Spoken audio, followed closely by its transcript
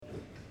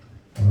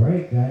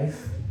right,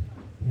 guys.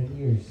 10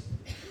 years.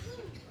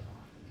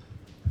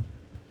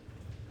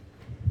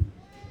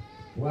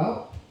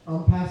 Well,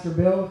 I'm Pastor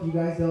Bill. If you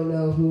guys don't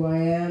know who I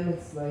am,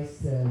 it's nice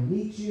to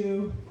meet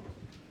you.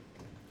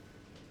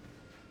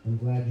 I'm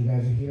glad you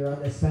guys are here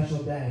on this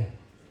special day.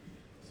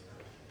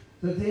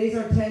 So today's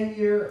our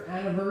 10-year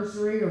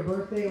anniversary or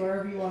birthday,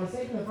 whatever you want to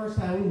say, from the first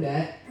time we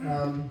met.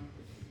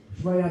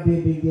 Which might not be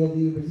a big deal to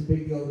you, but it's a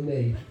big deal to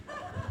me.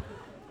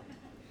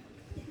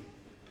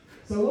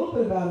 So a little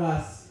bit about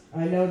us.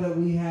 I know that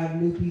we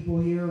have new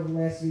people here over the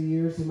last few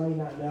years who might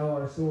not know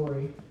our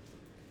story.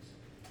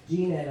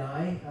 Gina and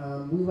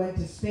I, we went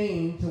to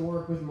Spain to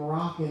work with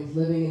Moroccans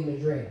living in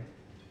Madrid.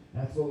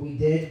 That's what we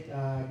did,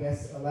 I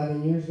guess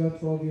 11 years ago,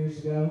 12 years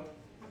ago.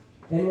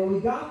 And when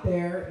we got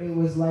there, it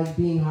was like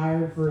being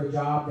hired for a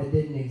job that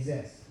didn't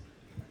exist.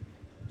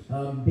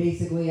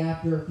 Basically,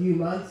 after a few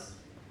months,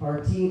 our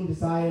team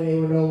decided they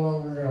were no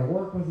longer going to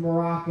work with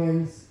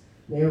Moroccans.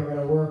 They were going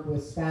to work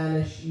with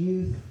Spanish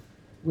youth,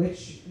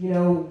 which,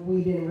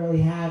 we didn't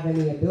really have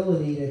any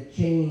ability to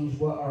change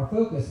what our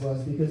focus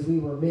was because we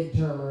were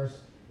mid-termers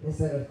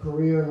instead of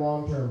career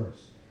long-termers.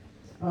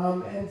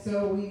 And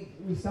so we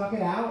stuck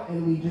it out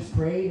and we just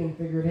prayed and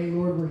figured, hey,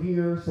 Lord, we're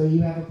here, so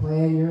you have a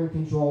plan, you're in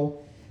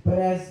control. But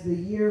as the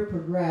year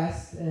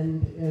progressed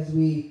and as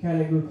we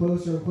kind of grew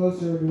closer and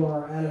closer to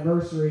our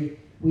anniversary,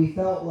 we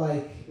felt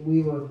like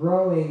we were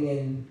growing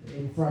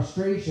in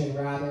frustration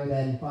rather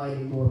than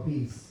finding more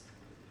peace.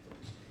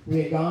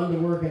 We had gone to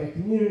work at a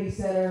community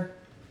center,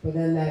 but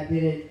then that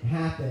didn't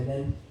happen.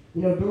 And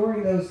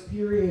during those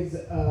periods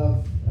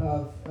of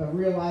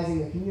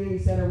realizing the community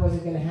center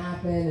wasn't going to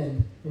happen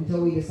and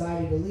until we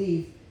decided to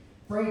leave,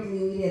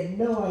 frankly, we had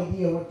no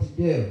idea what to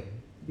do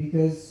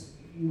because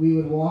we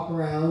would walk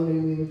around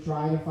and we would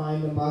try to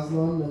find a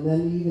Muslim, and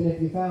then even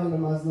if you found a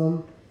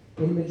Muslim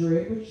in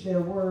Madrid, which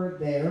there were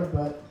there,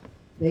 but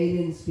they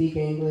didn't speak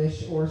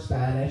English or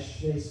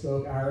Spanish. They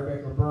spoke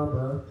Arabic or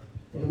Berber,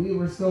 and we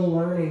were still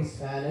learning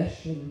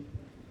Spanish, and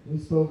we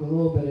spoke a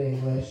little bit of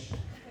English.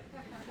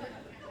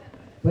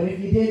 But if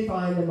you did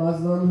find a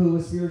Muslim who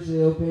was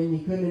spiritually open,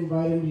 you couldn't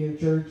invite them to your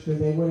church because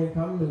they wouldn't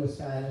come to a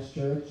Spanish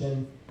church,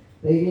 and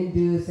they didn't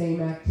do the same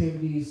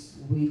activities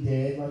we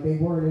did. Like, they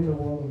weren't into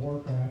World of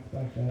Warcraft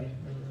back then.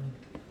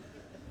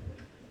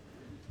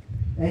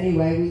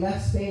 Anyway, we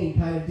left Spain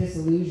kind of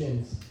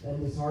disillusioned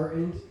and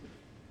disheartened,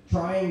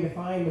 trying to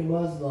find a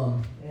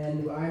Muslim.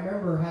 And I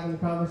remember having a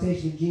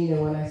conversation with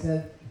Gina when I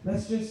said,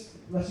 let's just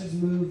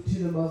move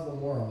to the Muslim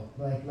world.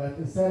 Like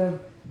instead of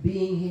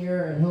being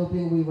here and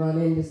hoping we run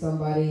into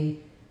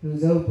somebody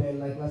who's open,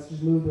 let's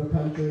just move to a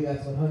country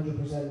that's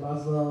 100%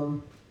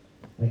 Muslim.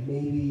 Like,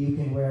 maybe you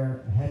can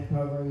wear a head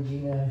covering,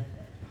 Gina.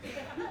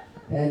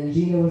 And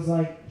Gina was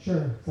like,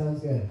 sure,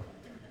 sounds good.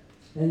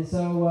 And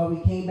so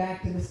we came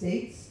back to the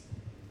States,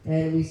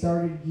 and we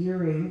started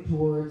gearing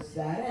towards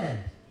that end.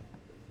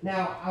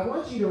 Now, I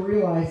want you to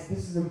realize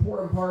this is an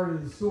important part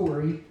of the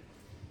story,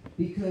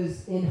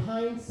 because in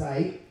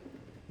hindsight,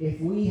 if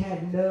we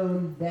had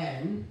known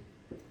then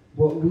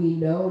what we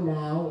know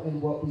now and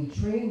what we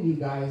train you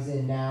guys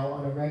in now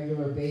on a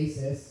regular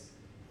basis,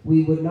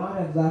 we would not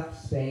have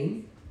left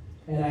Spain.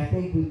 And I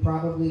think we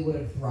probably would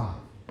have thrived,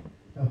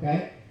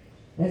 okay?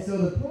 And so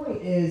the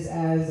point is,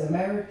 as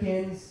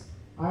Americans,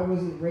 I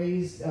wasn't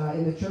raised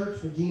in the church,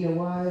 but Gina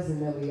was,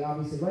 and then we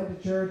obviously went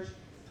to church.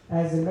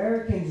 As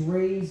Americans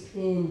raised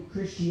in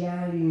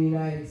Christianity in the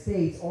United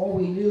States, all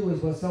we knew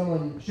was what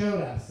someone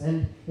showed us.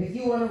 And if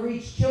you want to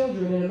reach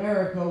children in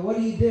America, what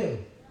do?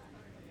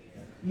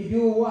 You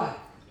do a what?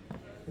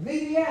 A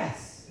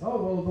VBS.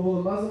 Oh, well,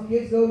 will the Muslim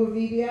kids go to a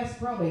VBS?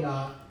 Probably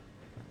not.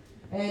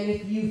 And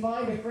if you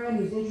find a friend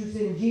who's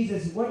interested in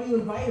Jesus, what do you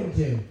invite him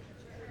to?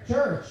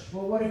 Church.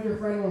 Well, what if your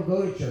friend won't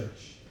go to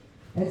church?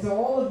 And so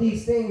all of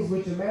these things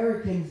which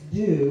Americans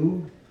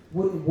do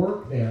wouldn't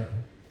work there.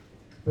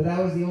 But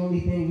that was the only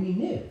thing we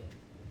knew.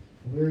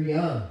 We were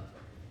young.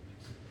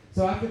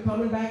 So after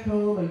coming back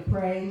home and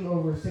praying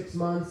over 6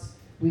 months,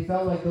 we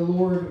felt like the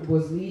Lord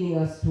was leading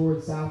us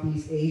towards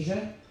Southeast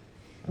Asia.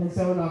 And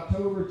so in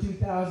October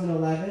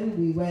 2011,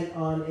 we went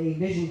on a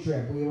vision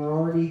trip. We were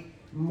already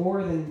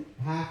more than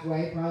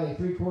halfway, probably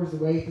 3/4 of the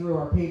way through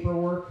our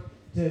paperwork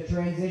to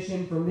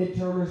transition from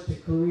mid-termers to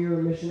career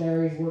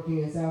missionaries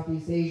working in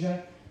Southeast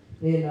Asia,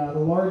 in the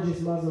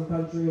largest Muslim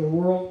country in the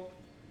world.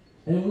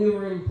 And we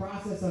were in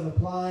process of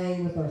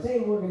applying with our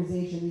same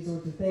organization, these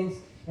sorts of things.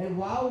 And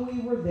while we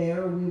were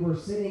there, we were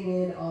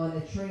sitting in on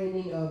a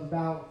training of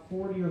about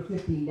 40 or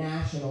 50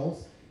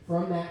 nationals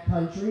from that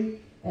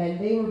country, and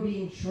they were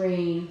being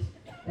trained,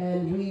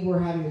 and we were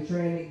having the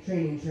training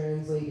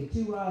translated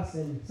to us,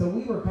 and so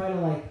we were kind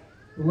of like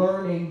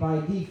learning by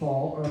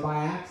default, or by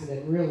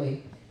accident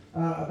really,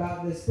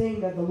 about this thing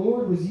that the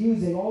Lord was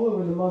using all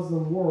over the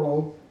Muslim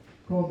world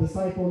called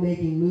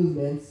disciple-making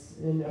movements,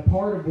 and a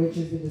part of which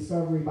is the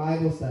Discovery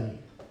Bible Study,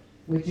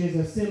 which is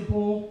a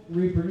simple,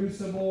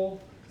 reproducible,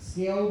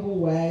 scalable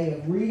way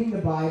of reading the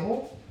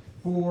Bible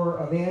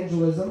for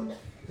evangelism,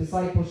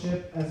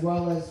 discipleship, as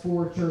well as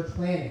for church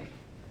planting.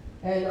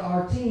 And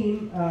our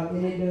team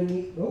in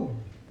Indonesia,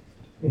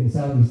 in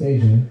Southeast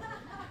Asia.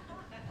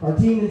 Our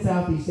team in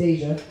Southeast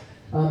Asia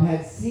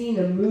had seen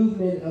a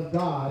movement of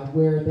God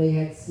where they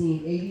had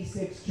seen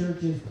 86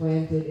 churches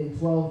planted in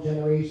 12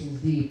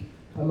 generations deep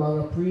among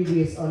a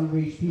previous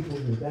unreached people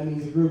group. That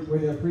means a group where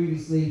there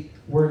previously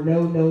were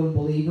no known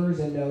believers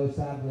and no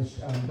established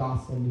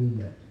gospel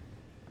movement.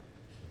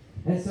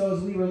 And so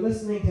as we were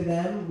listening to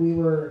them, we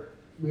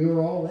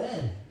were all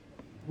in.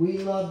 We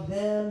loved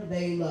them,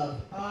 they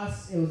loved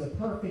us. It was a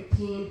perfect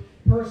team.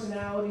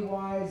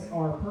 Personality-wise,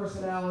 our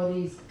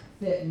personalities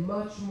fit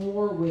much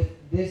more with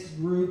this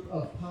group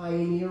of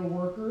pioneer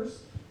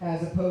workers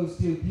as opposed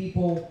to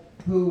people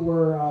who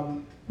were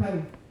kind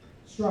of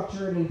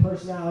structured and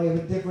personality of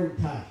a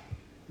different type.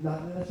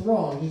 Not that that's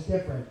wrong, just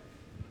different.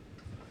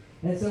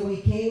 And so we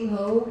came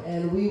home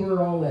and we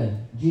were all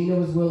in. Gina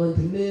was willing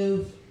to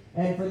move.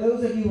 And for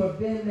those of you who have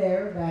been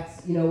there,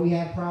 that's, we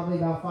have probably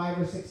about 5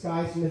 or 6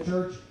 guys from the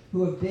church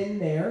who have been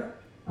there.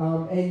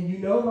 And you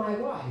know my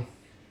wife.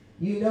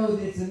 You know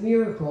that it's a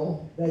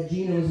miracle that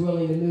Gina was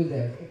willing to move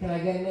there. Can I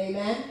get an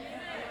amen?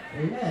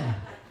 Amen.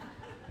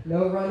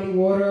 No running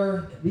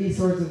water, these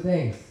sorts of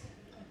things.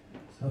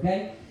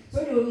 Okay? So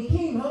anyway, we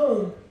came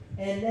home,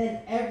 and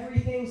then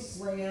everything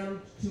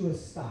slammed to a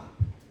stop.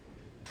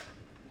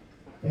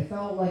 It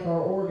felt like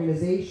our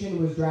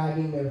organization was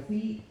dragging their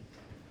feet.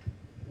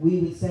 We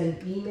would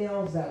send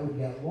emails that would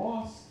get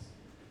lost.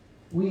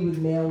 We would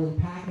mail in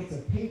packets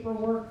of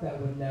paperwork that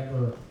would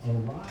never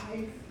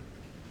arrive.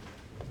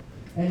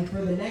 And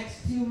for the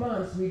next 2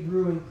 months, we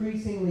grew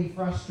increasingly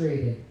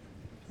frustrated.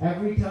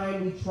 Every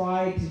time we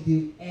tried to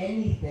do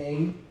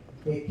anything,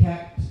 it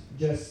kept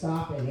just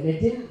stopping. And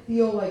it didn't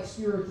feel like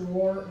spiritual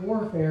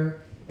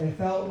warfare. It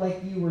felt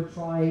like you were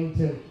trying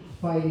to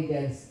fight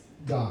against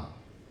God.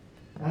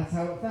 That's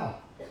how it felt.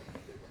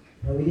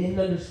 And we didn't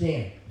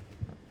understand.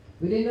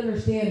 We didn't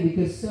understand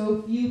because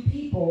so few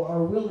people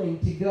are willing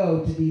to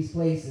go to these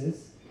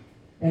places.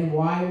 And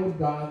why would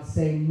God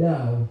say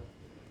no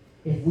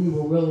if we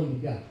were willing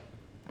to go?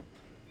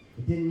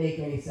 It didn't make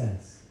any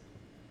sense.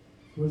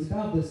 It was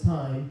about this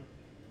time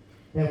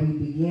that we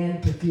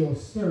began to feel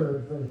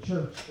stirred for the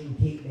church in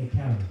Cape May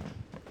County.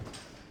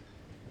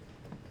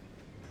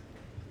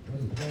 I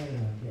wasn't planning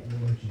on getting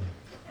emotional.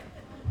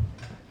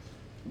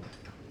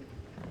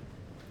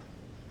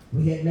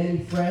 We had many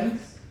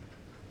friends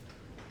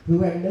who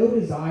had no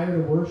desire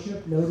to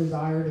worship, no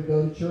desire to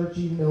go to church,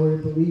 even though we were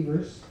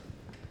believers.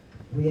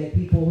 We had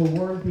people who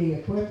weren't being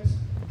equipped.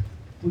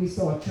 We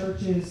saw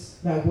churches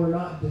that were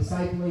not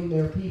discipling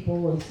their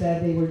people.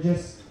 Instead, they were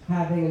just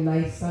having a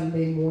nice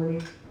Sunday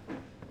morning.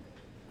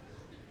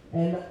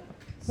 And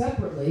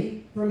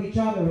separately from each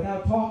other,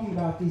 without talking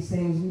about these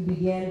things, we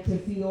began to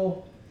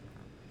feel,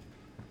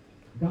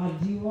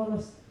 God, do you want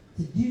us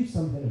to do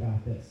something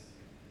about this?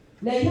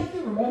 Now, you have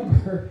to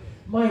remember,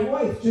 my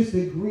wife just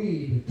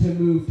agreed to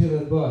move to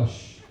the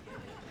bush.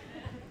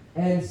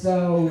 And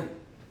so,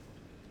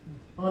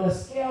 on a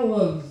scale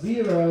of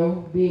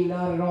 0 being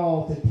not at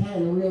all to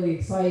 10 really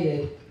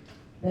excited,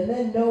 and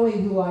then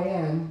knowing who I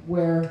am,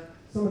 where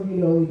some of you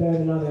know me better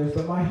than others,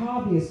 but my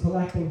hobby is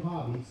collecting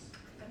hobbies.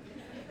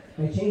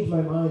 I changed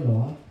my mind a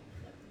lot.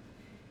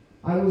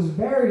 I was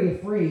very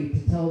afraid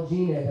to tell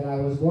Gina that I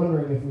was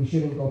wondering if we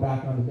shouldn't go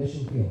back on the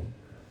mission field,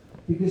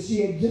 because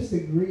she had just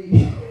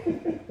agreed.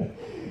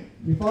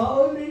 You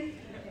follow me?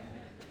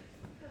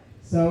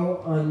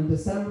 So on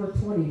December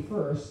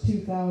 21st,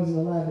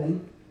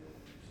 2011,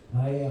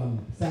 I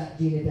sat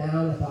Gina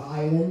down at the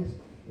island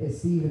at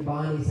Steve and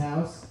Bonnie's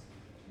house,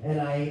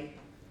 and I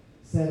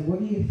said, what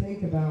do you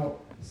think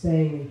about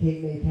staying in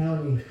Cape May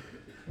County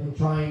and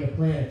trying to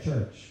plant a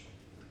church?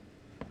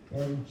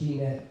 And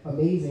Gina,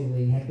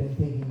 amazingly, had been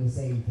thinking the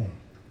same thing.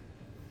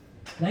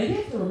 Now you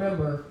have to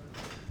remember,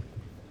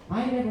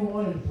 I never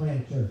wanted to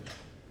plant a church.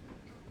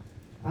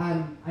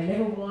 I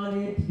never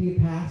wanted to be a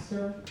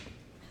pastor.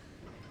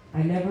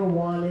 I never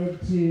wanted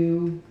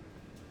to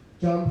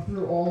jump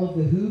through all of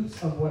the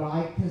hoops of what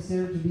I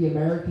consider to be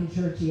American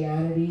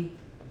churchianity,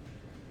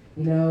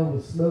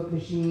 with smoke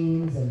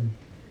machines and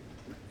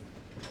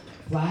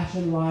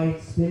flashing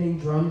lights, spinning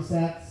drum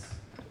sets,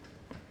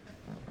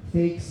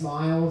 fake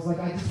smiles.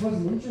 I just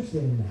wasn't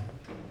interested in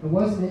that. I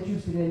wasn't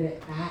interested in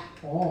it at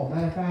all.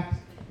 Matter of fact,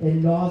 it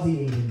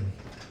nauseated me.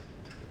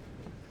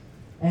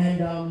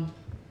 And,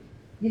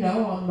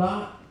 I'm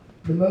not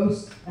the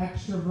most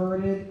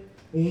extroverted,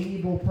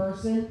 amiable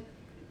person.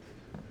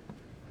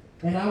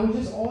 And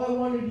all I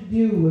wanted to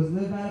do was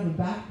live out of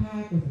a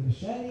backpack with a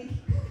machete.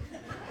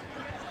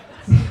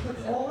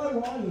 That's all I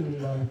wanted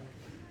in life.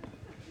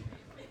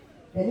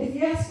 And if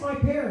you ask my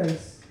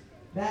parents,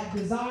 that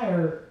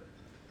desire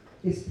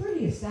is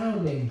pretty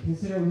astounding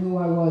considering who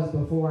I was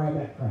before I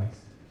met Christ.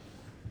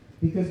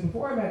 Because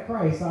before I met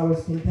Christ, I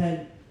was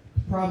content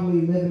to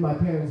probably live in my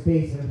parents'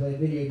 basement and play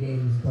video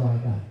games until I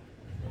died.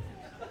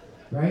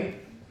 Right?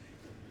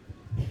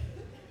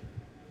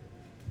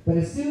 But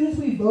as soon as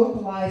we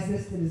vocalize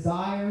this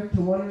desire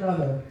to one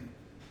another,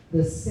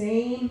 the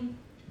same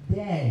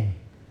day,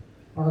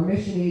 our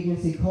mission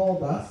agency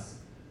called us,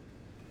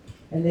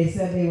 and they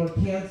said they were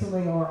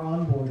canceling our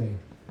onboarding.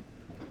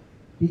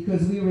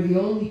 because we were the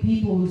only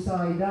people who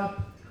signed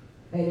up,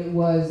 and it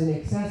was an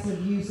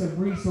excessive use of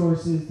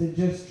resources to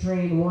just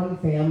train one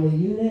family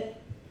unit.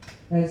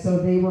 And so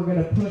they were going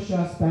to push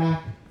us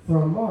back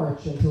from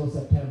March until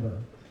September.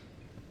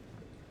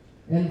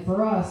 And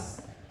for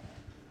us,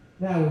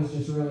 that was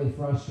just really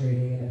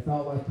frustrating, and it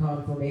felt like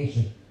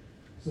confirmation.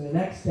 So the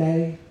next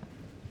day,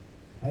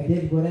 I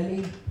did what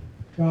any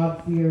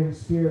God-fearing,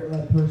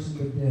 Spirit-led person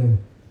would do.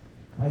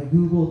 I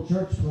Googled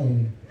church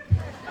planning.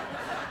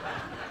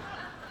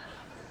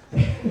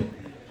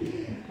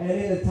 And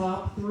in the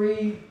top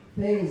 3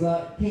 things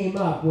that came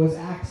up was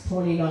Acts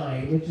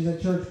 29, which is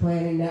a church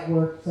planning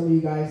network. Some of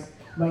you guys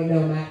might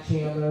know Matt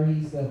Chandler.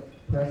 He's the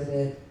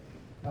president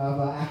of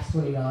Acts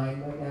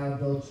 29, right now,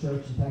 Village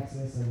Church in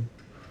Texas.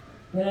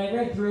 And I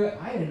read through it.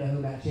 I didn't know who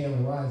Matt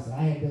Chandler was.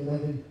 I had been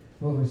living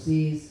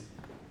overseas.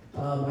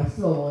 I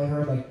still only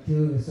heard like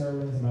 2 of the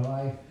sermons in my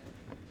life.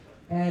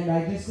 And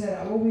I just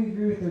said, well, we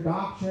agree with their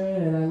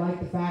doctrine, and I like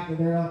the fact that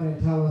they're not going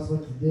to tell us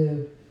what to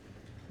do.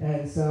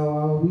 And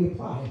so we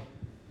applied.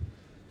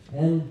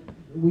 And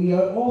we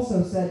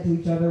also said to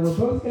each other, we're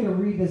both going to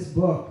read this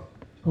book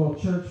called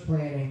Church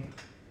Planning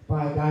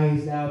by a guy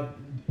who's now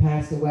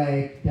passed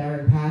away,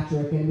 Darren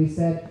Patrick. And we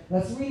said,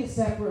 let's read it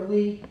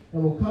separately,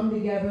 and we'll come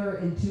together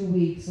in 2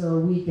 weeks or a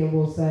week, and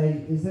we'll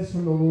say, is this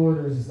from the Lord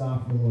or is this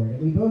not from the Lord?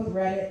 And we both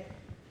read it.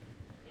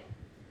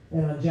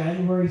 And on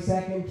January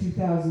 2nd,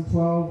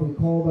 2012, we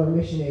called our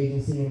mission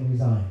agency and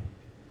resigned.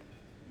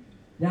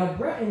 Now,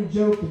 Breton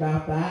joked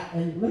about that,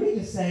 and let me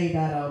just say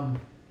that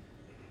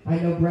I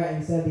know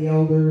Breton said the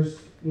elders,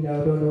 don't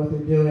know what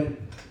they're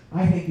doing.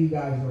 I think you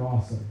guys are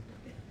awesome.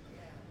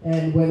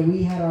 And when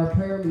we had our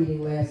prayer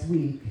meeting last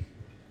week,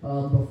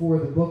 before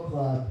the book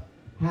club,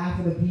 half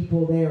of the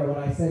people there, when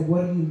I said,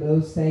 what are you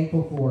most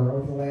thankful for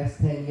over the last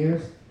 10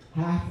 years?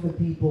 Half of the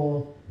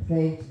people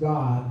thanked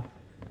God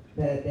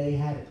that they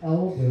had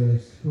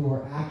elders who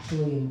were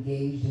actually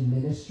engaged in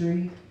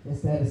ministry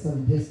instead of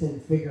some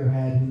distant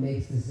figurehead who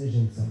makes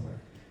decisions somewhere.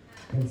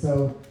 And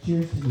so,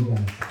 cheers to you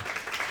guys.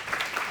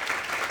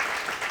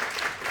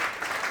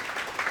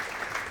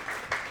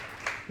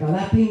 Now,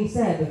 that being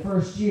said, the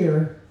first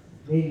year,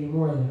 maybe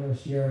more than the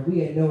first year, we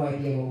had no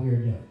idea what we were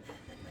doing.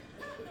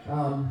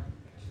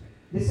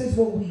 This is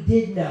what we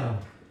did know.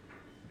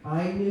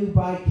 I knew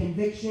by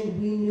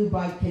conviction, we knew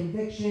by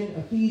conviction,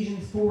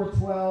 Ephesians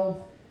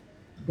 4:12,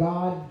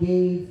 God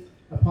gave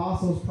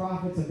apostles,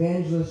 prophets,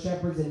 evangelists,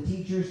 shepherds, and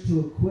teachers to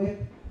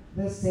equip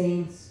the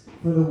saints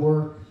for the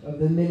work of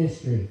the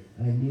ministry.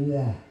 I knew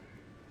that.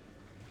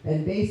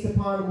 And based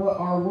upon what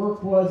our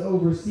work was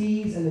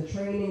overseas and the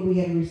training we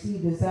had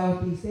received in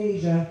Southeast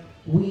Asia,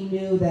 we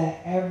knew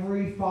that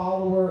every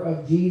follower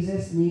of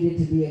Jesus needed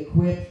to be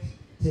equipped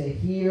to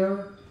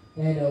hear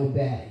and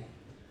obey.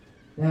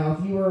 Now,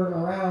 if you were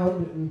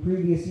around in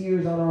previous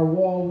years on our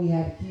wall, we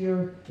had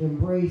hear,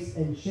 embrace,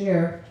 and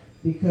share,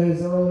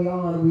 because early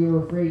on we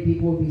were afraid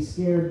people would be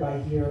scared by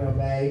hear and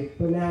obey,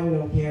 but now we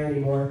don't care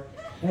anymore.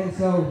 And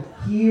so,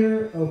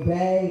 hear,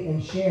 obey,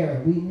 and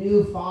share. We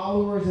knew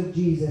followers of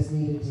Jesus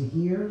needed to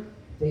hear,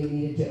 they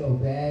needed to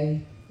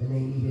obey, and they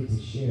needed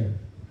to share.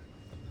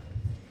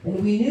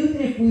 And we knew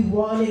that if we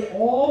wanted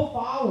all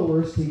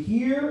followers to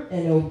hear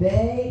and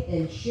obey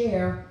and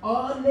share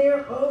on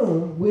their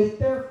own, with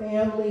their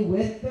family,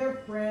 with their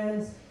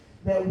friends,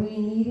 that we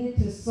needed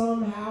to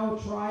somehow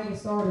try to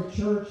start a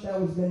church that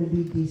was going to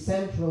be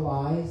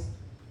decentralized,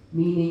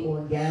 meaning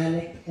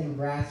organic and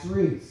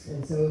grassroots.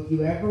 And so if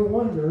you ever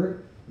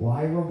wondered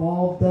why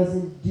Revolve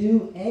doesn't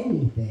do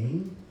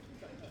anything,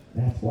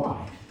 that's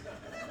why.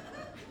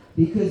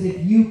 Because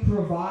if you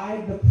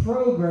provide the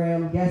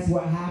program, guess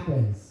what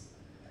happens?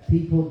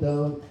 People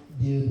don't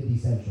do the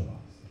decentralized.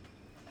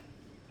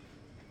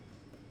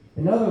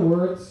 In other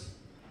words,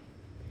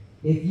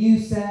 if you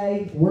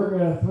say, we're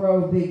going to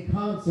throw a big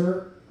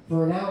concert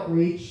for an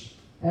outreach,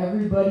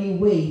 everybody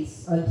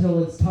waits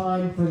until it's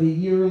time for the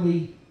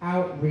yearly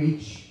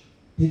outreach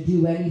to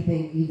do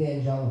anything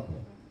evangelical.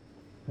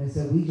 And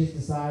so we just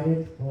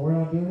decided, well, we're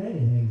not doing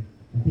anything.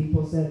 And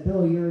people said,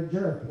 Bill, you're a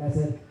jerk. And I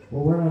said,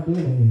 well, we're not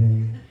doing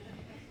anything.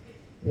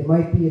 It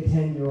might be a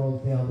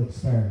 10-year-old failed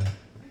experiment.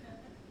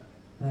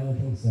 I don't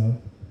think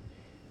so.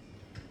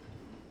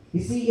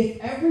 You see, if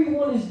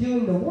everyone is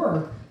doing the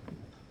work,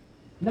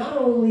 not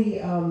only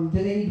do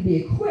they need to be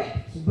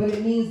equipped, but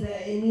it means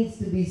that it needs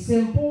to be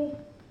simple,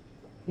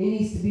 it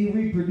needs to be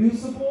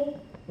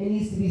reproducible, it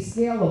needs to be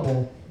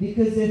scalable.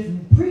 Because if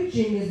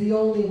preaching is the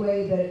only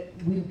way that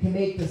we can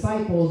make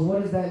disciples,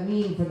 what does that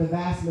mean for the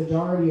vast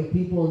majority of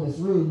people in this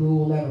room who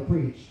will never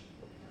preach?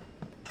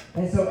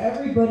 And so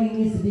everybody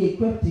needs to be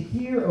equipped to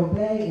hear,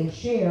 obey, and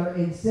share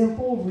in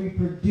simple,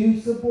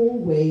 reproducible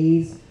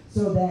ways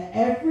so that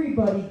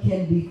everybody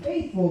can be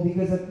faithful,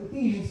 because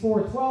Ephesians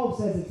 4:12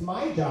 says it's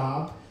my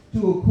job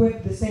to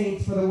equip the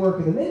saints for the work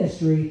of the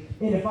ministry.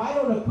 And if I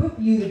don't equip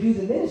you to do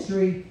the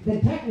ministry,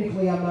 then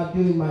technically I'm not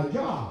doing my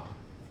job.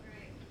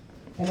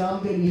 And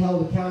I'm going to be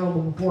held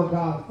accountable before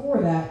God for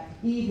that,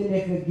 even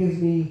if it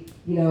gives me,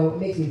 it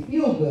makes me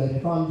feel good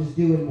if I'm just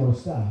doing more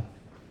stuff.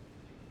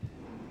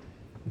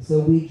 So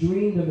we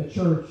dreamed of a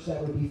church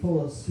that would be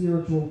full of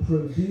spiritual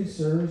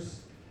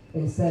producers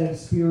instead of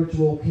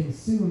spiritual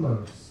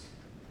consumers.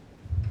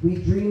 We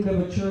dreamed of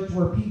a church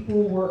where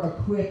people were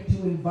equipped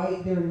to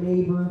invite their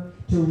neighbor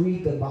to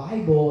read the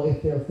Bible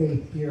if they're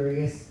faith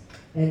curious,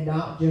 and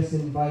not just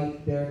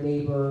invite their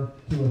neighbor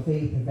to a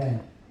faith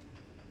event.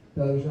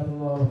 Though there's nothing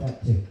wrong with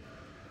that too.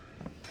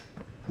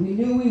 We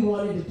knew we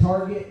wanted to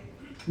target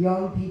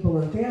young people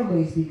and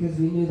families because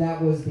we knew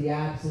that was the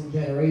absent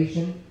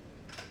generation.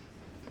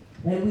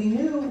 And we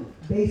knew,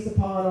 based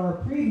upon our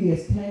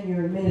previous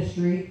tenure in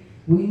ministry,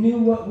 we knew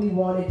what we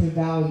wanted to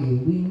value.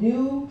 We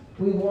knew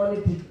we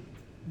wanted to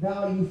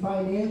value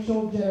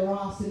financial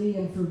generosity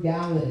and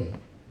frugality.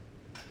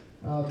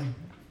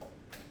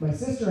 My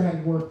sister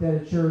had worked at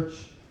a church,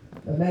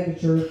 a mega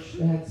church,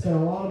 that had spent a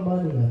lot of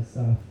money on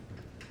stuff.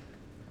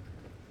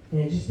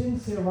 And it just didn't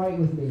sit right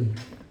with me.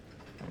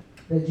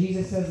 That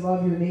Jesus says,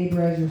 love your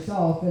neighbor as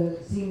yourself, and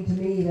it seemed to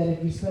me that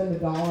if you spend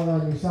 $1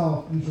 on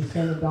yourself, you should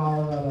spend $1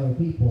 on other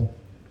people.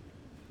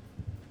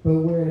 But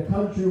we're in a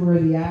country where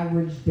the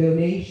average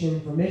donation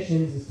for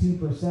missions is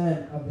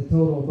 2% of the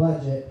total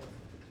budget.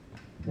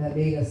 That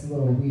made us a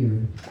little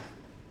weird.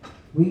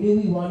 We knew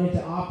we wanted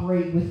to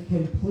operate with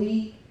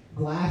complete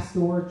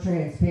glass-door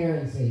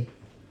transparency,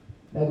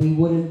 that we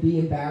wouldn't be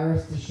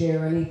embarrassed to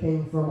share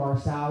anything from our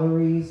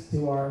salaries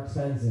to our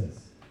expenses.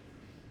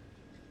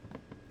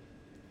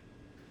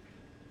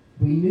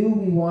 We knew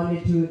we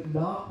wanted to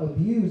not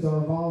abuse our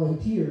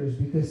volunteers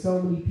because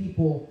so many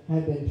people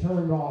had been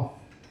turned off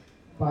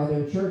by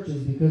their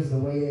churches because of the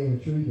way they were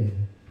treated.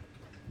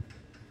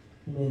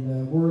 And in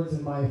the words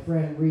of my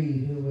friend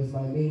Reed, who was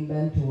my main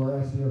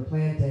mentor as we were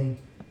planting,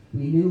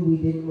 we knew we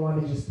didn't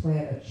want to just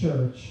plant a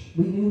church.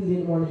 We knew we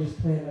didn't want to just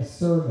plant a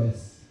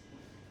service.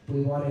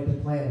 We wanted to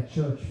plant a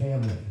church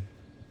family.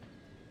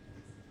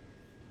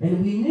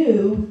 And we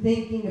knew,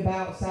 thinking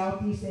about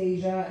Southeast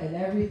Asia and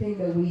everything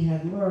that we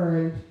had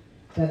learned,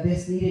 that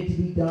this needed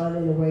to be done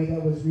in a way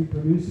that was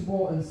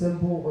reproducible and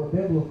simple or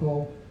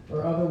biblical,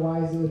 or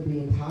otherwise it would be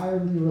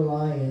entirely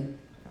reliant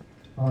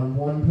on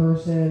one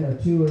person or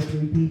 2 or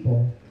 3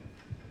 people.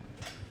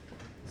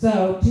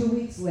 So 2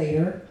 weeks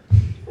later,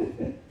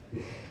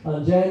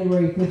 on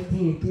January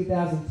 15,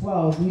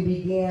 2012, we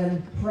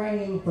began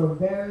praying for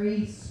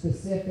very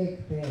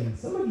specific things.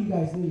 Some of you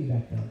guys knew me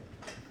back then.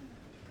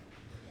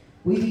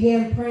 We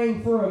began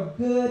praying for a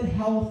good,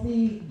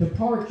 healthy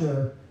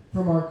departure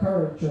from our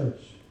current church,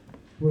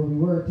 where we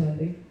were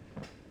attending.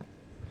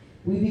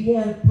 We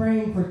began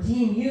praying for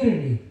team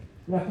unity.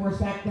 And of course,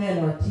 back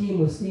then, our team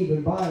was Steve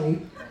and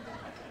Bonnie.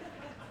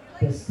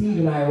 Because Steve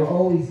and I were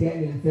always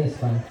getting in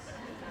fistfights.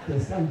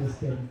 I'm just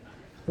kidding.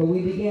 But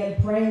we began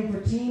praying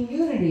for team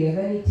unity of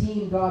any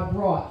team God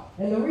brought.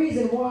 And the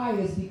reason why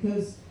is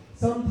because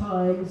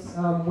sometimes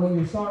when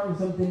you're starting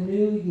something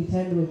new, you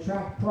tend to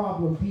attract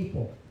problem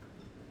people.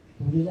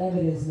 Which is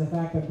evidence in the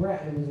fact that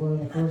Brett was one of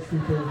the first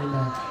people we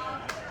met.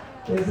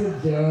 It's a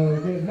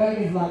joke.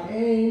 Megan's like,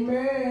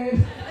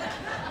 amen.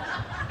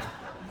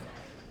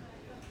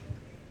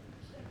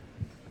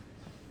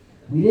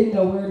 We didn't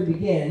know where to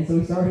begin, so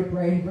we started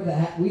praying for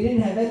that. We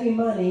didn't have any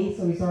money,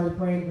 so we started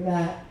praying for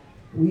that.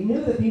 We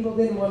knew that people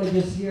didn't want to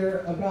just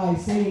hear a guy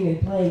singing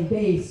and playing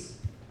bass,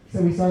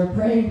 so we started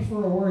praying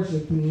for a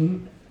worship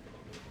team.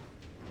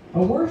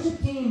 A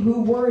worship team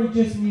who weren't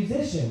just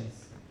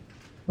musicians,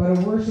 but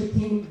a worship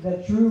team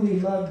that truly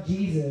loved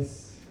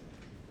Jesus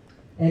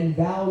and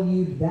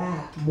valued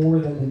that more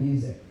than the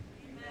music.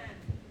 Amen.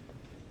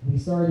 We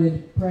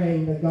started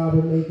praying that God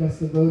would make us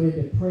devoted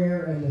to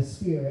prayer and the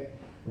Spirit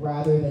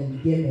rather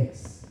than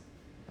gimmicks.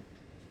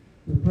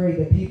 We prayed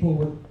that people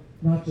would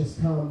not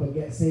just come, but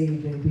get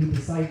saved and be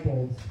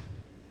discipled.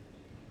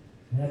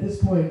 And at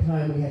this point in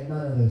time, we had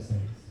none of those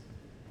things.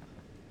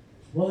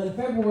 Well, in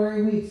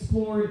February, we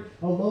explored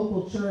a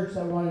local church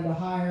that wanted to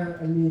hire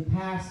a new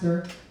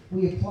pastor.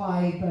 We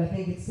applied, but I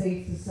think it's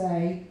safe to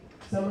say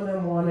some of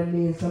them wanted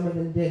me and some of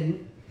them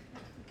didn't.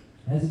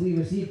 As we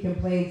received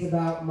complaints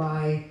about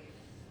my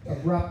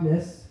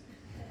abruptness,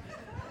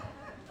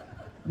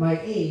 my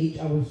age,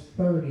 I was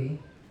 30,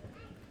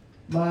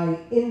 my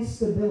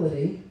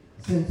instability,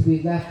 since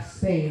we left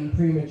Spain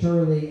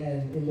prematurely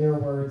and, in their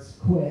words,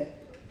 quit,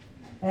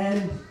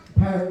 and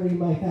apparently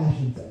my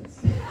fashion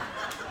sense.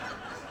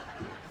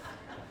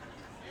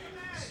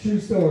 It's a true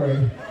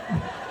story.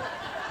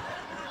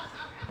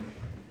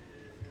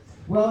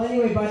 Well,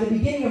 anyway, by the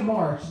beginning of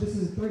March, this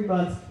is 3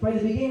 months, by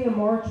the beginning of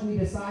March, we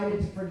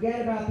decided to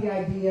forget about the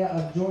idea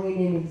of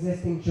joining an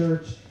existing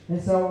church.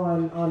 And so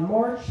on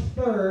March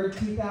 3rd,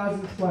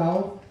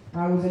 2012,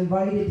 I was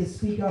invited to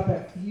speak up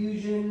at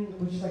Fusion,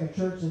 which is like a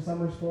church in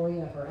Summers Point,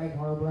 or Egg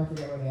Harbor, I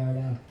forget where they are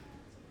now.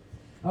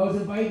 I was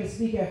invited to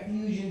speak at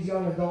Fusion's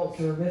young adult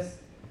service,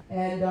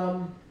 and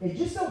it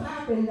just so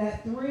happened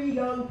that 3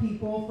 young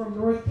people from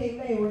North Cape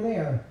May were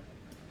there.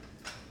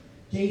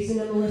 Jason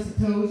and Melissa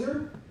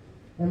Tozer,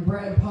 and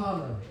Brett and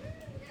Palmer.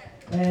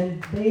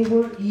 And they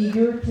were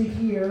eager to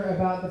hear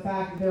about the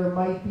fact that there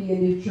might be a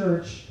new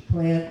church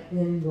plant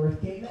in North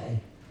Cape May.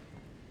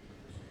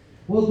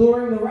 Well,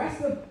 during the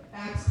rest of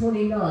Acts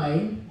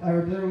 29,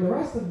 or during the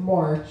rest of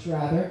March,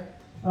 rather,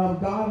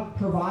 God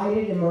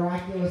provided in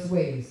miraculous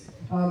ways.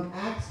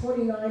 Acts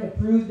 29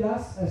 approved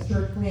us as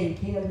church planting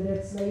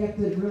candidates. Now you have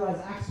to realize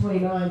Acts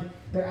 29,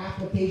 their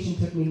application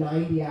took me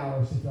 90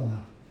 hours to fill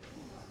out.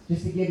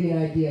 Just to give you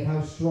an idea of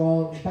how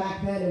strong.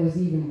 Back then it was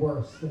even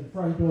worse. The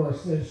front door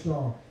is so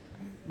strong.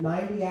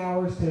 90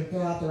 hours to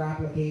fill out their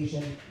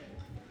application.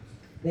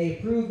 They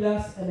approved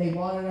us and they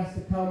wanted us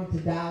to come to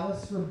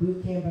Dallas for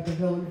boot camp at the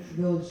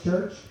Village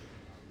Church.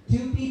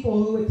 2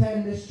 people who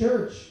attend this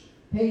church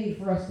paid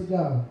for us to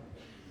go.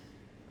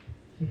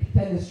 If you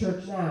attend this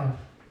church now,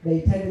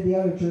 they attended the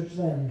other church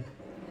then.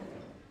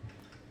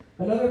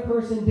 Another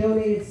person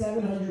donated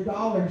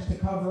 $700 to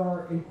cover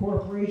our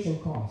incorporation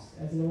costs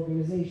as an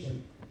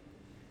organization.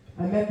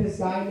 I met this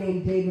guy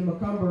named David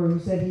McCumber who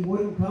said he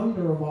wouldn't come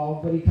to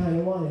Revolve, but he kind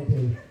of wanted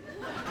to.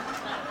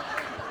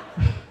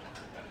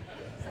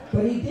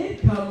 But he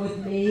did come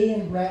with me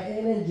and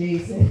Breton and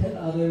Jason and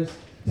others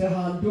to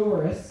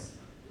Honduras.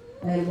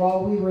 And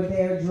while we were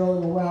there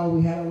drilling a well,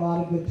 we had a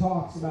lot of good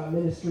talks about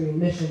ministry and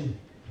mission.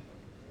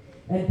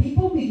 And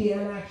people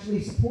began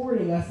actually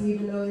supporting us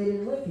even though they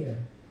didn't live here.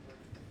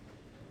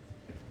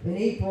 In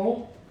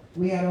April,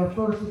 we had our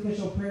first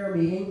official prayer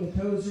meeting.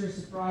 The Tozers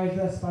surprised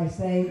us by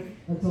staying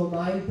until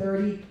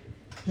 9:30,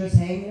 just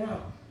hanging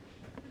out.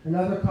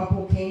 Another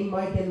couple came,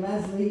 Mike and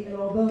Leslie, and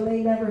although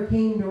they never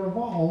came to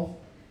Revolve,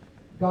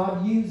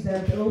 God used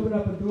them to open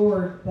up a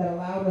door that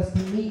allowed us to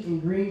meet in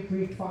Green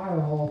Creek Fire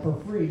Hall for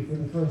free for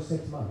the first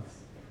 6 months.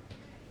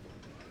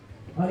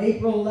 On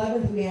April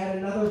 11th, we had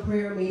another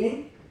prayer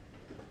meeting,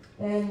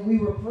 and we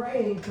were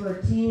praying for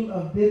a team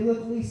of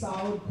biblically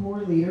solid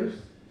core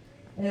leaders.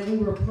 And we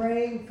were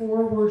praying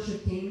for a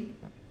worship team.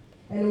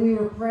 And we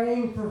were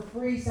praying for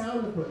free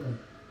sound equipment.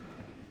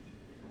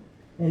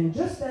 And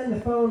just then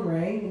the phone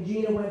rang, and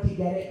Gina went to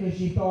get it because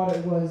she thought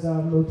it was a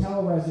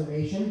motel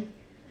reservation.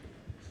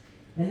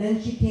 And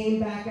then she came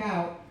back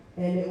out,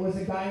 and it was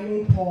a guy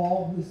named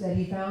Paul who said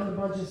he found a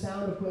bunch of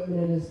sound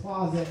equipment in his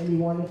closet, and he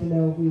wanted to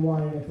know if we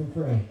wanted it for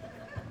free.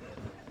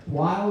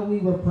 While we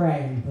were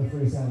praying for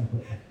free sound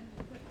equipment.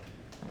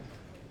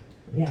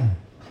 Yeah.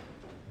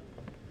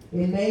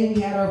 In May,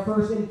 we had our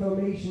first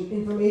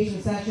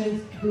information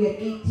sessions. We had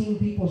 18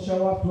 people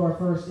show up to our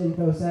first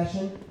info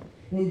session.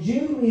 In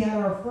June, we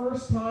had our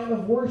first time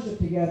of worship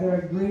together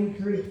at Green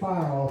Creek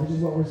Fire Hall, which is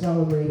what we're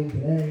celebrating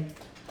today.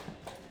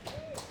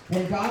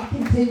 And God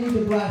continued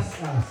to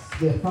bless us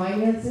with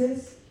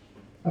finances.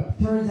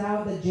 Turns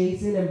out that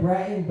Jason and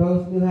Breton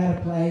both knew how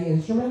to play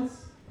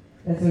instruments.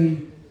 And so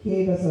he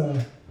gave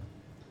us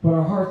but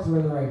our hearts were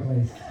in the right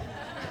place.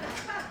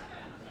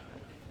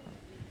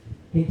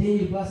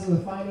 Continued blessing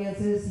with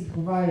finances. He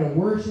provided a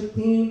worship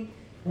team,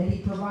 and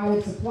he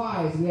provided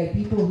supplies. We had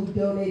people who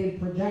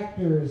donated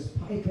projectors,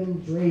 pipe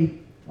and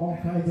drape, all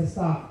kinds of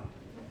stuff.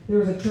 There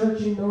was a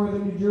church in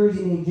northern New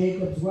Jersey named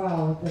Jacob's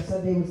Well that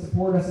said they would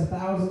support us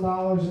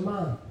 $1,000 a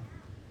month.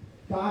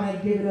 God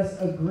had given us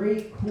a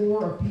great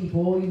core of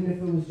people, even if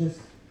it was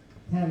just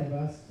 10 of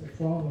us or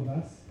 12 of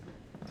us,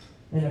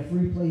 and a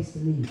free place to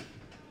meet.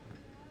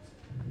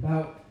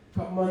 About a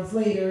couple months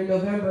later, in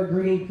November,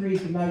 Green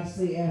Creek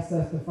nicely asked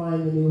us to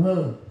find a new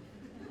home.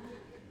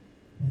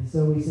 And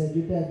so we said,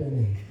 "You're dead to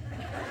me."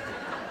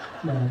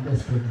 No, I'm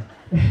just kidding.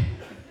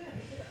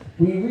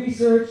 We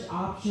researched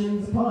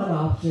options upon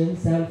options.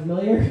 Sound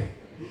familiar?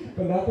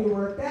 But nothing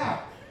worked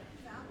out.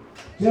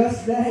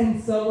 Just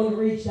then, someone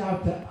reached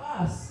out to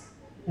us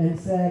and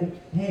said,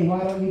 "Hey, why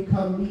don't you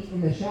come meet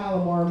in the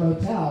Shalimar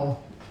Motel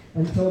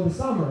until the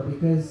summer?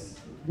 Because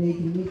they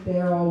can meet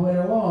there all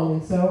winter long."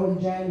 And so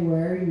in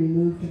January, we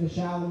moved to the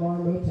Shalimar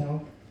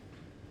Motel.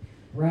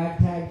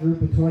 Ragtag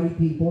group of 20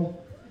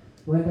 people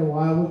went to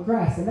Wildwood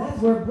Crest. And that's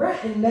where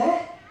Breton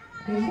met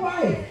his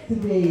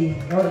wife-to-be,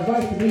 or his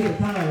wife-to-be at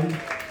the time,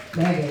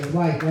 Megan, his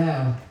wife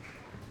now.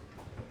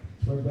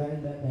 That's where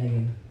Breton met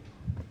Megan.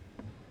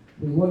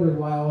 We wondered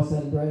why all of a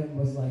sudden Breton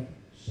was like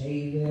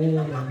shaving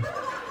and...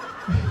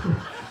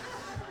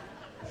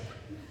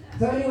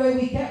 So anyway,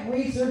 we kept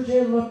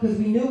researching, because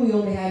we knew we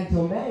only had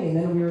until May, and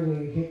then we were going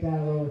to get kicked out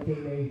of Lower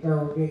Cape May,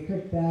 or get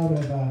kicked out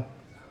of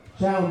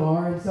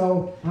Shalimar. And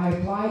so I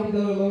applied to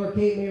go to Lower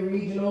Cape May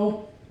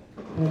Regional,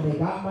 and they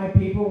got my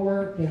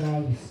paperwork, and I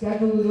was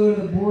scheduled to go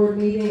to the board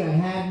meeting. I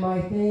had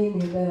my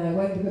thing, and then I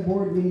went to the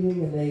board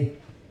meeting, and they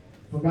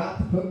forgot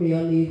to put me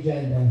on the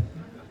agenda.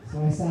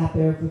 So I sat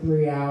there for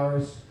 3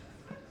 hours.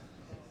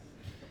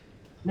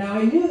 Now,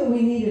 I knew that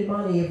we needed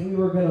money if we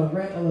were going to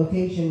rent a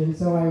location, and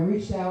so I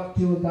reached out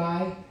to a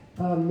guy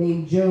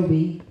named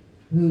Joby,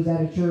 who's at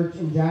a church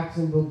in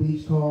Jacksonville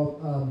Beach called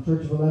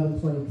Church of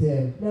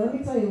 1122. Now, let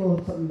me tell you a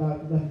little something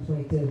about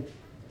 1122.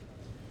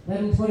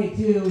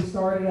 1122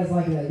 started as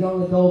like a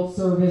young adult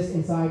service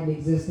inside an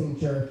existing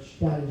church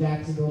down in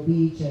Jacksonville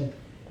Beach, and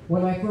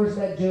when I first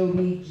met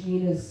Joby,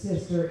 Gina's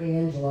sister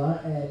Angela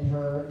and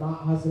her, not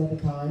husband at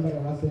the time, but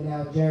her husband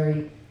now,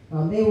 Jerry,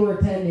 they were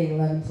attending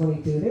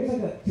 1122. There's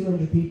like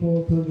 200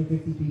 people,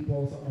 250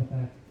 people, something like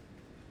that.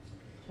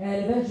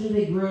 And eventually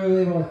they grew.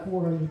 They were like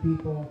 400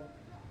 people.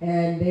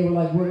 And they were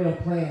like, "We're going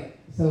to plant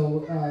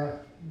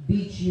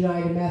Beach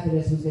United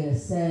Methodist was going to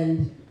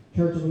send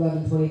Church of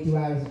 1122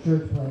 out as a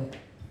church plant.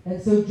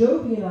 And so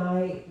Joby and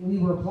I, we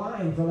were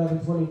applying for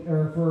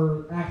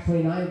for Acts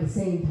 29 at the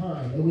same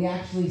time. And we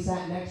actually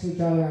sat next to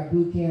each other at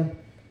boot camp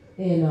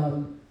in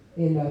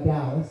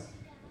Dallas.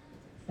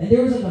 And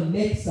there was like a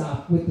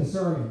mix-up with the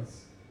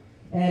sermons.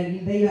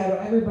 And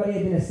everybody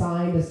had been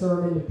assigned a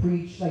sermon to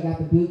preach like at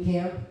the boot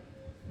camp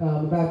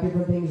about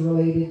different things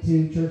related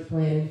to church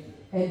planting.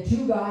 And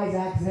two guys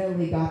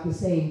accidentally got the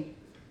same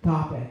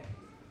topic.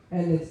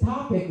 And the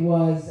topic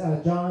was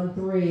John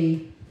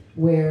 3,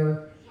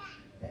 where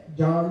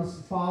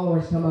John's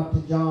followers come up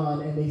to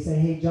John and they say,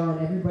 "Hey, John,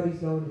 everybody's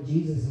going to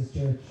Jesus'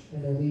 church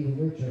and they're leaving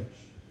your church."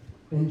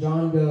 And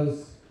John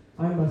goes,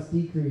 "I must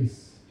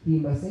decrease, he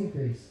must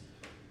increase."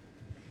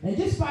 And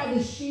just by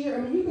the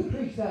sheer, you could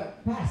preach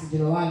that passage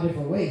in a lot of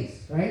different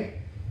ways, right?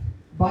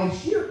 By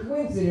sheer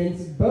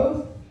coincidence,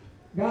 both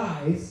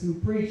guys who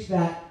preached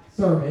that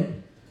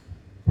sermon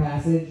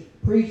passage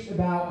preached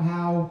about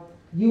how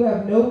you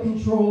have no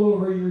control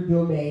over your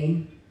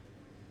domain,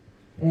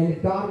 and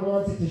if God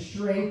wants it to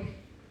shrink,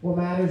 what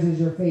matters is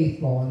you're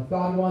faithful. And if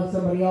God wants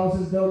somebody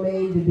else's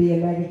domain to be a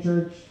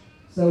megachurch,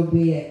 so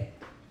be it.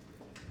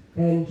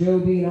 And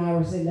Joby and I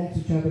were sitting next to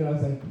each other, and I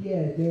was like,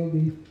 "Yeah,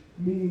 Joby,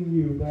 me and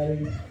you,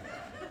 buddy."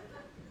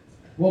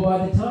 Well,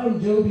 by the time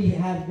Joby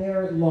had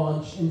their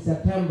launch in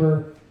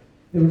September,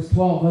 there was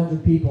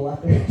 1,200 people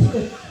at their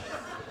church.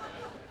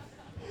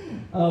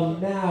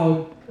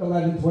 Now,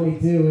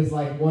 1122 is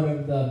like one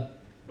of the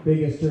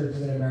biggest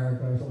churches in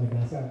America or something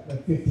like that. It's got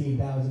like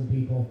 15,000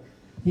 people.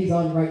 He's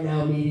on Right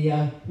Now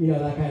Media,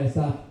 that kind of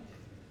stuff.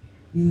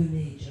 You and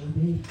me,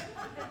 Joby.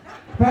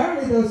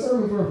 Apparently those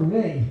sermons were for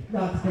me,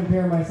 not to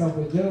compare myself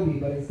with Joby,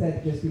 but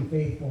instead just be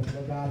faithful to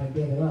what God had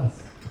given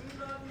us.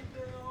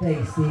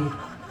 Thanks, Steve.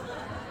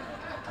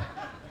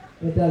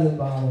 It doesn't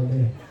bother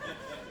me.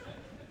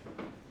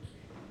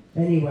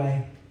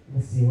 Anyway,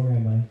 let's see, where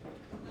am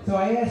I? So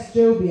I asked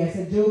Joby, I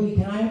said, "Joby,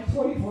 can I have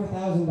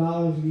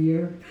 $24,000 a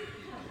year?"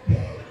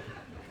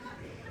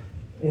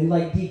 And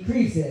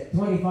decrease it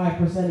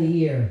 25% a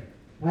year.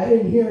 I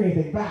didn't hear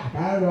anything back.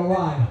 I don't know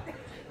why.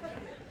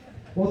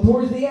 Well,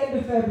 towards the end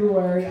of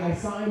February, I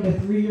signed a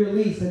 3-year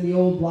lease in the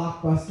old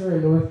Blockbuster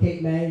in North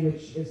Cape May,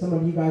 which, if some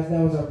of you guys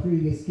know, is our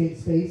previous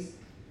kids' space.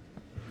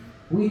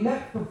 We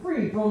met for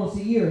free for almost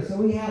a year, so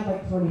we had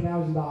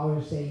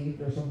 $20,000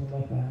 saved or something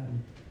like that.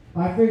 And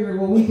I figured,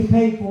 well, we could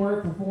pay for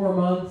it for 4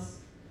 months.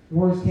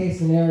 Worst case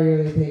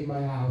scenario, they take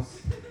my house.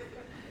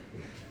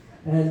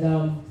 And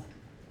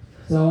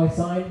so I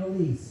signed the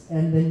lease.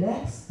 And the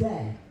next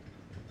day,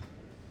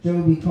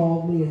 Joby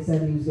called me and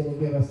said he was going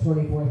to give us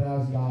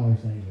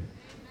 $24,000 that year.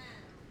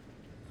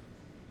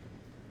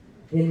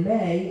 In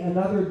May,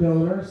 another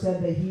donor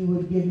said that he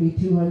would give me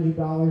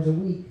 $200 a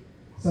week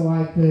so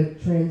I could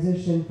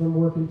transition from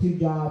working 2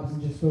 jobs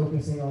and just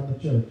focusing on the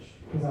church,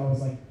 because I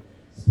was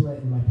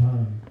splitting my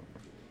time.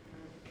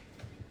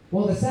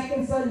 Well, the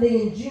second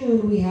Sunday in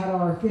June, we had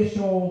our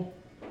official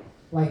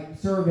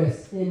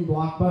service in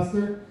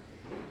Blockbuster,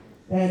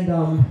 and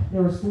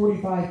there was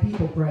 45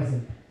 people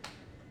present.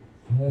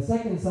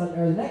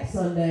 The next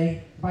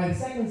Sunday, by the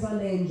second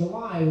Sunday in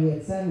July, we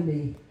had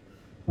 70.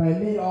 By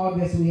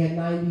mid-August, we had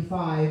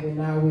 95, and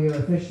now we are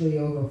officially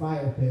over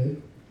fire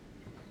code.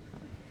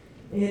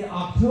 In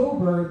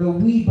October, the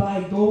We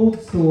Buy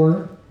Gold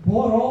store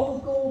bought all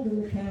the gold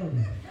in the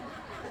county.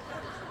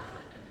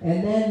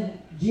 And then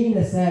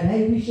Gina said,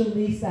 "Hey, we should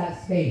lease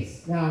that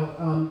space."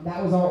 Now,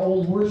 that was our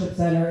old worship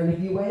center, and if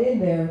you went in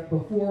there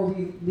before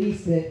we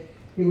leased it,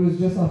 it was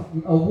just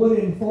a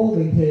wooden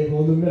folding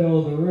table in the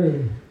middle of the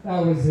room.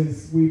 That was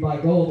his We Buy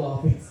Gold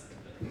office.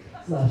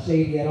 It's not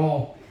shady at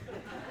all.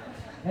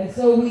 And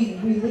so we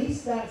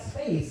leased that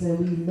space, and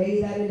we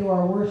made that into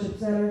our worship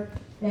center,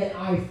 and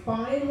I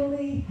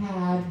finally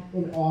had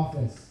an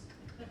office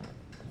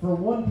for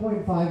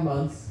 1.5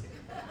 months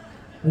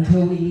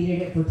until we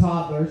needed it for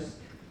toddlers.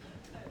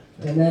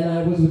 And then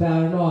I was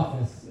without an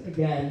office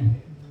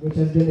again, which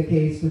has been the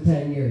case for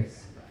 10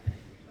 years.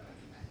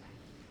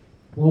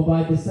 Well,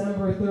 by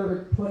December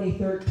 3rd,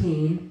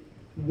 2013,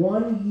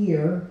 one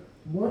year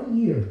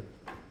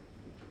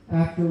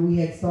after we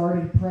had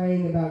started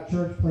praying about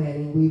church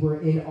planting, we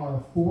were in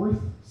our 4th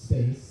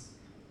space.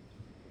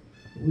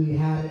 We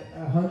had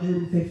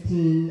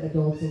 115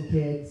 adults and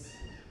kids,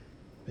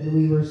 and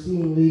we were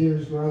seeing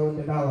leaders grow and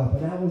develop,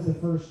 and that was the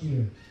first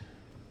year.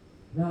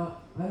 Now,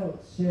 I don't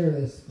share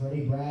this for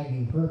any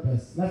bragging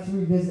purpose. Let's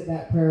revisit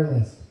that prayer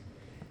list.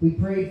 We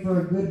prayed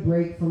for a good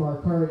break from our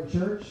current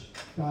church.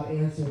 God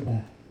answered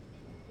that.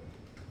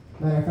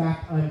 Matter of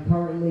fact, I'm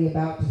currently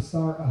about to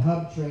start a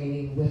hub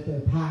training with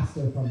a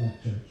pastor from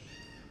that church.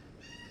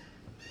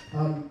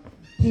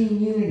 Team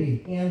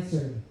unity,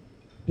 answered.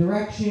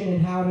 Direction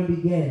and how to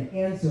begin,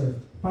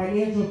 answered.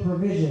 Financial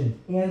provision,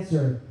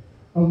 answered.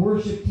 A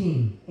worship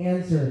team,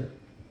 answered.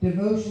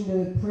 Devotion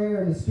to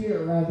prayer and the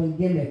Spirit rather than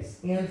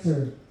gimmicks,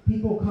 answered.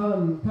 People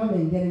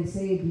coming, getting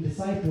saved and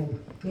discipled,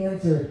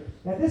 answered.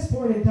 At this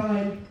point in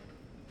time,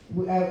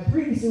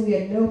 Previously, we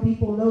had no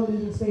people, no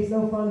meeting space,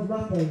 no funds,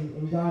 nothing,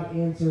 and God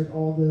answered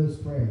all those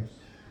prayers.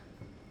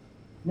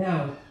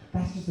 Now,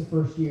 that's just the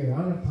first year.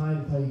 I don't have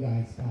time to tell you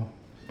guys about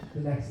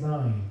the next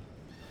 9.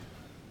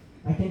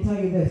 I can tell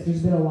you this,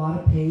 there's been a lot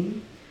of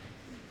pain.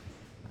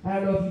 I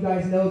don't know if you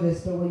guys know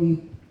this, but when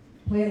you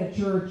plant a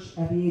church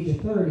at the age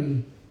of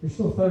 30, you're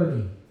still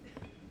 30.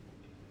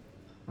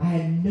 I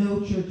had no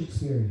church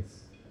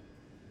experience.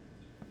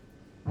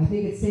 I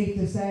think it's safe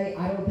to say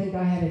I don't think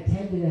I had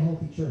attended a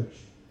healthy church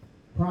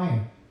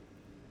prior.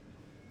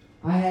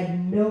 I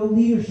had no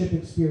leadership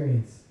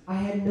experience. I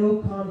had no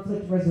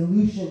conflict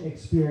resolution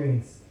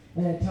experience.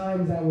 And at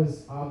times that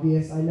was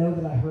obvious. I know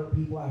that I hurt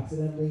people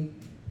accidentally,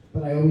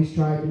 but I always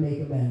tried to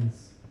make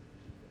amends.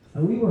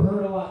 And we were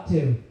hurt a lot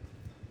too,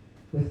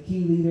 with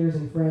key leaders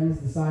and friends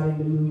deciding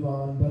to move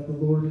on, but the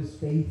Lord is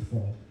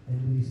faithful,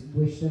 and we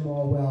wish them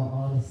all well,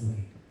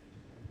 honestly.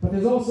 But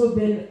there's also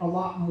been a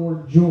lot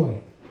more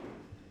joy.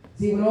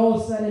 See, when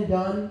all is said and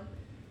done,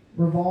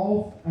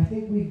 Revolve, I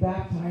think we've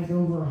baptized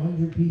over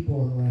 100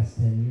 people in the last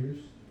 10 years.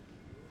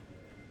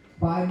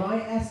 By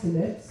my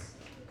estimates,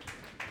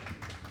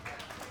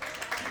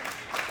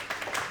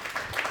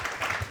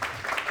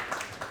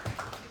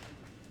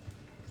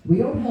 we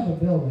don't have a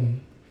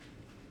building,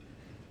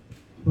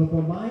 but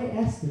by my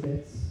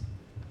estimates,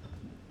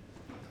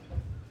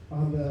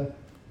 on the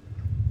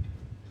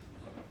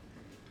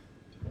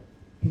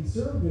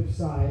conservative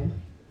side,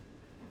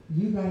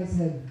 you guys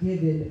have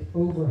given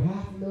over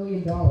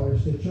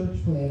 $500,000 to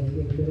church planting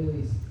in the Middle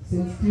East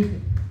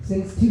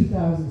since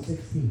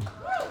 2016.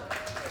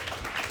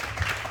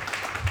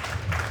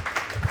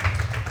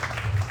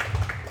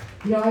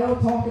 You know, I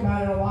don't talk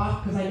about it a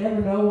lot because I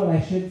never know what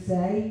I should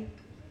say.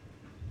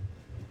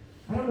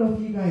 I don't know if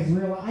you guys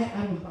realize,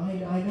 I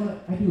know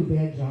I do a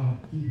bad job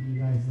keeping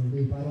you guys in the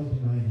loop. I don't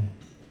deny that.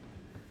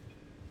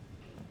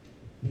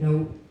 You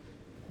know,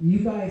 you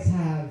guys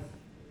have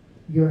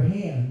your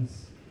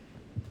hands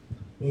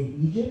in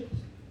Egypt,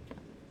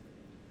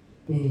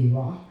 in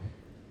Iraq.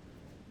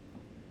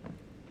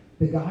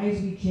 The guys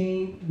we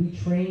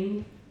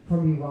trained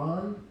from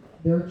Iran,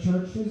 their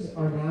churches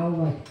are now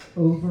like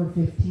over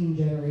 15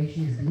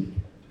 generations deep.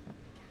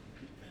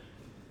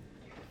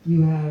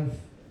 You have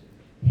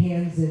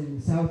hands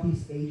in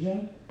Southeast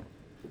Asia,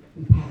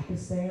 in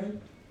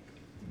Pakistan,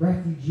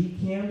 refugee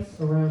camps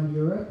around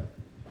Europe,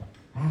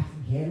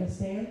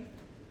 Afghanistan,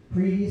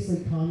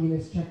 previously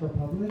communist Czech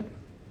Republic.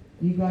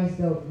 You guys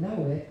don't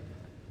know it,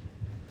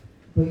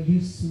 but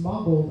you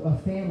smuggled a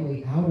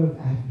family out of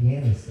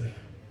Afghanistan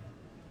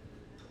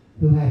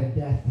who had a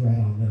death threat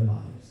on their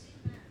lives.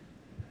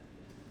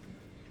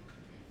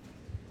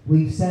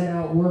 We've sent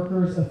out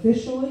workers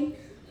officially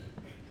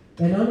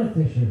and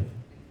unofficially.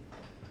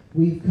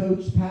 We've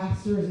coached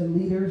pastors and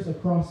leaders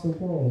across the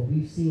world.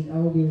 We've seen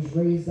elders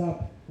raised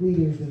up,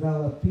 leaders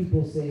developed,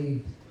 people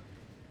saved,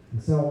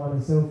 and so on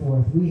and so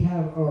forth. We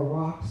have a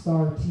rock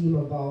star team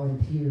of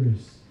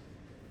volunteers.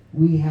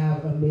 We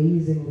have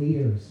amazing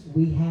leaders.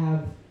 We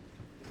have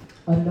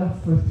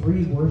enough for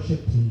 3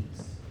 worship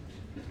teams.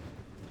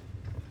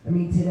 I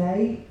mean,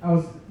 today,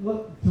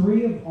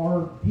 3 of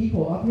our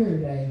people up here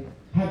today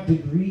have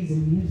degrees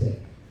in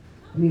music.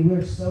 I mean,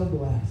 we're so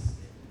blessed.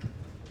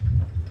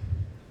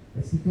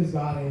 It's because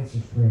God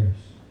answers prayers.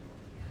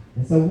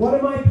 And so what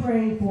am I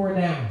praying for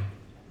now?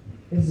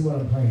 This is what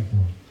I'm praying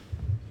for.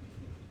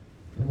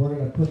 And we're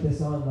going to put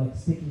this on like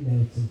sticky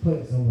notes and put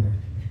it somewhere,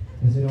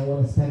 because we don't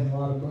want to spend a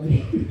lot of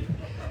money.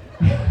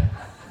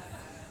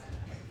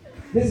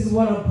 This is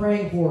what I'm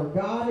praying for.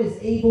 God is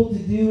able to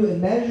do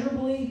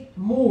immeasurably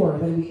more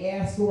than we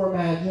ask or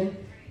imagine.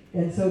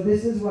 And so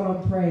this is what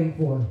I'm praying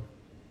for.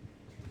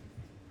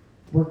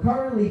 We're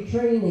currently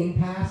training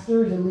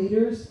pastors and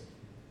leaders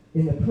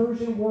in the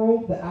Persian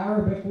world, the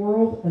Arabic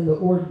world, and the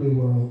Urdu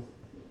world,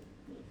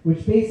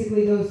 which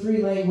basically those 3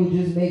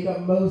 languages make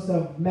up most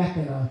of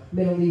Mecca,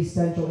 Middle East,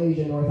 Central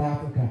Asia, North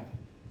Africa.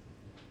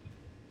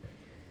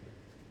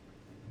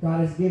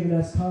 God has given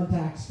us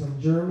contacts from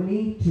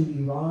Germany to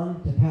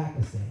Iran to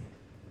Pakistan.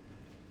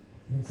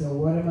 And so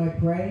what am I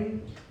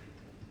praying?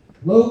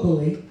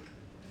 Locally,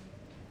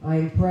 I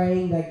am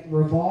praying that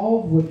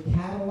Revolve would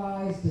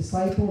catalyze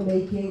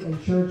disciple-making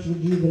and church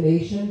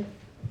rejuvenation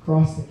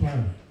across the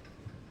county.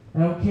 I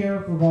don't care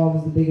if Revolve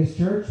is the biggest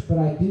church, but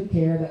I do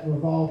care that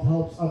Revolve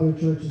helps other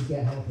churches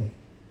get healthy.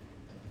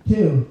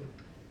 2,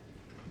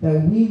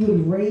 that we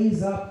would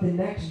raise up the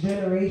next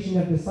generation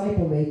of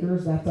disciple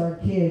makers, that's our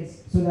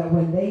kids, so that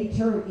when they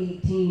turn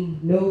 18,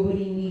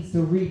 nobody needs to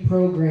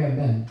reprogram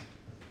them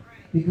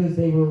because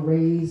they were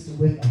raised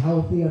with a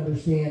healthy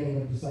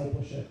understanding of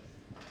discipleship.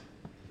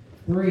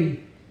 3,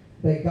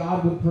 that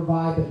God would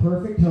provide the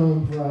perfect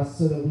home for us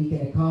so that we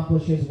can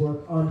accomplish His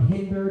work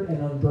unhindered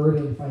and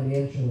unburdened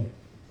financially.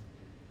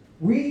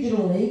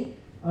 Regionally,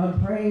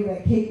 I'm praying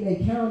that Cape May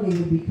County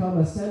would become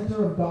a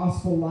center of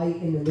gospel light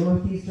in the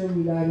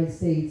northeastern United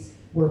States,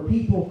 where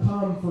people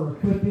come for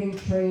equipping,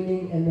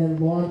 training, and then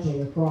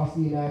launching across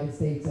the United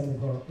States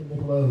and the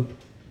globe.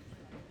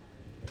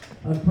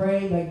 I'm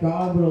praying that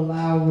God would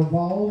allow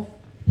Revolve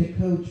to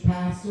coach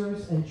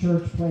pastors and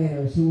church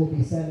planners who will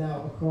be sent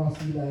out across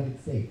the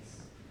United States.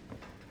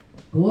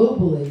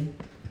 Globally,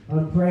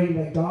 I'm praying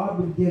that God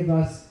would give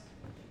us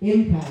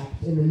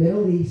impact in the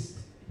Middle East,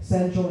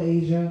 Central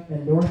Asia,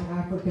 and North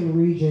African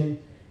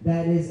region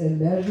that is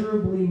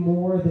immeasurably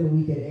more than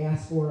we could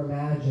ask or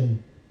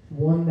imagine,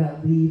 one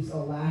that leaves a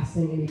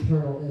lasting and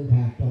eternal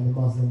impact on the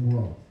Muslim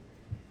world.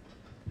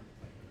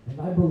 And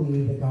I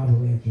believe that God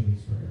will answer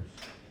these prayers.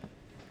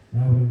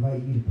 And I would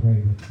invite you to pray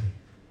with me.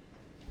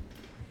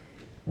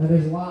 Now,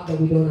 there's a lot that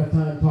we don't have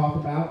time to talk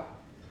about,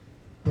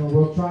 but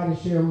we'll try to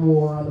share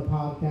more on the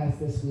podcast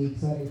this week,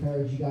 so I'd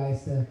encourage you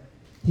guys to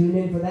tune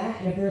in for that.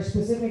 And if there are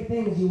specific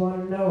things you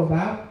want to know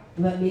about,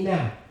 let me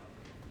know.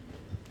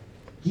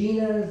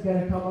 Gina is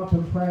going to come up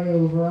and pray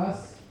over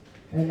us,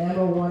 and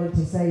Emma wanted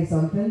to say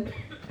something.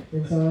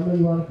 And so, Emma,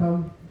 you want to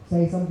come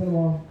say something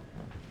while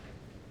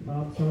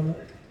Mom's coming up?